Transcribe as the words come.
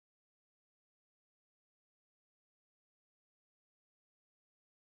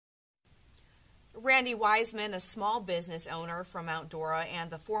Randy Wiseman, a small business owner from Mount Dora and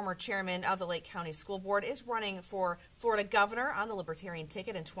the former chairman of the Lake County School Board, is running for Florida governor on the Libertarian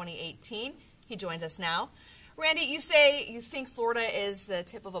ticket in 2018. He joins us now. Randy, you say you think Florida is the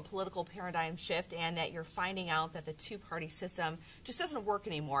tip of a political paradigm shift and that you're finding out that the two-party system just doesn't work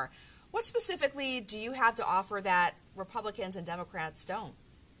anymore. What specifically do you have to offer that Republicans and Democrats don't?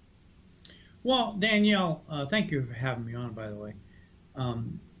 Well, Danielle, thank you for having me on, by the way.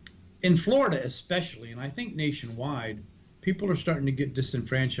 In Florida especially, and I think nationwide, people are starting to get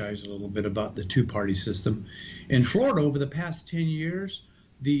disenfranchised a little bit about the two-party system. In Florida, over the past 10 years,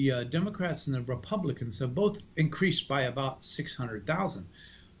 the Democrats and the Republicans have both increased by about 600,000.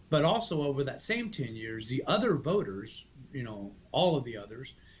 But also over that same 10 years, the other voters, all of the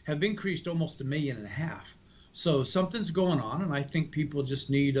others, have increased almost 1.5 million. So something's going on, and I think people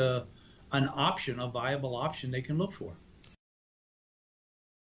just need an option, a viable option they can look for.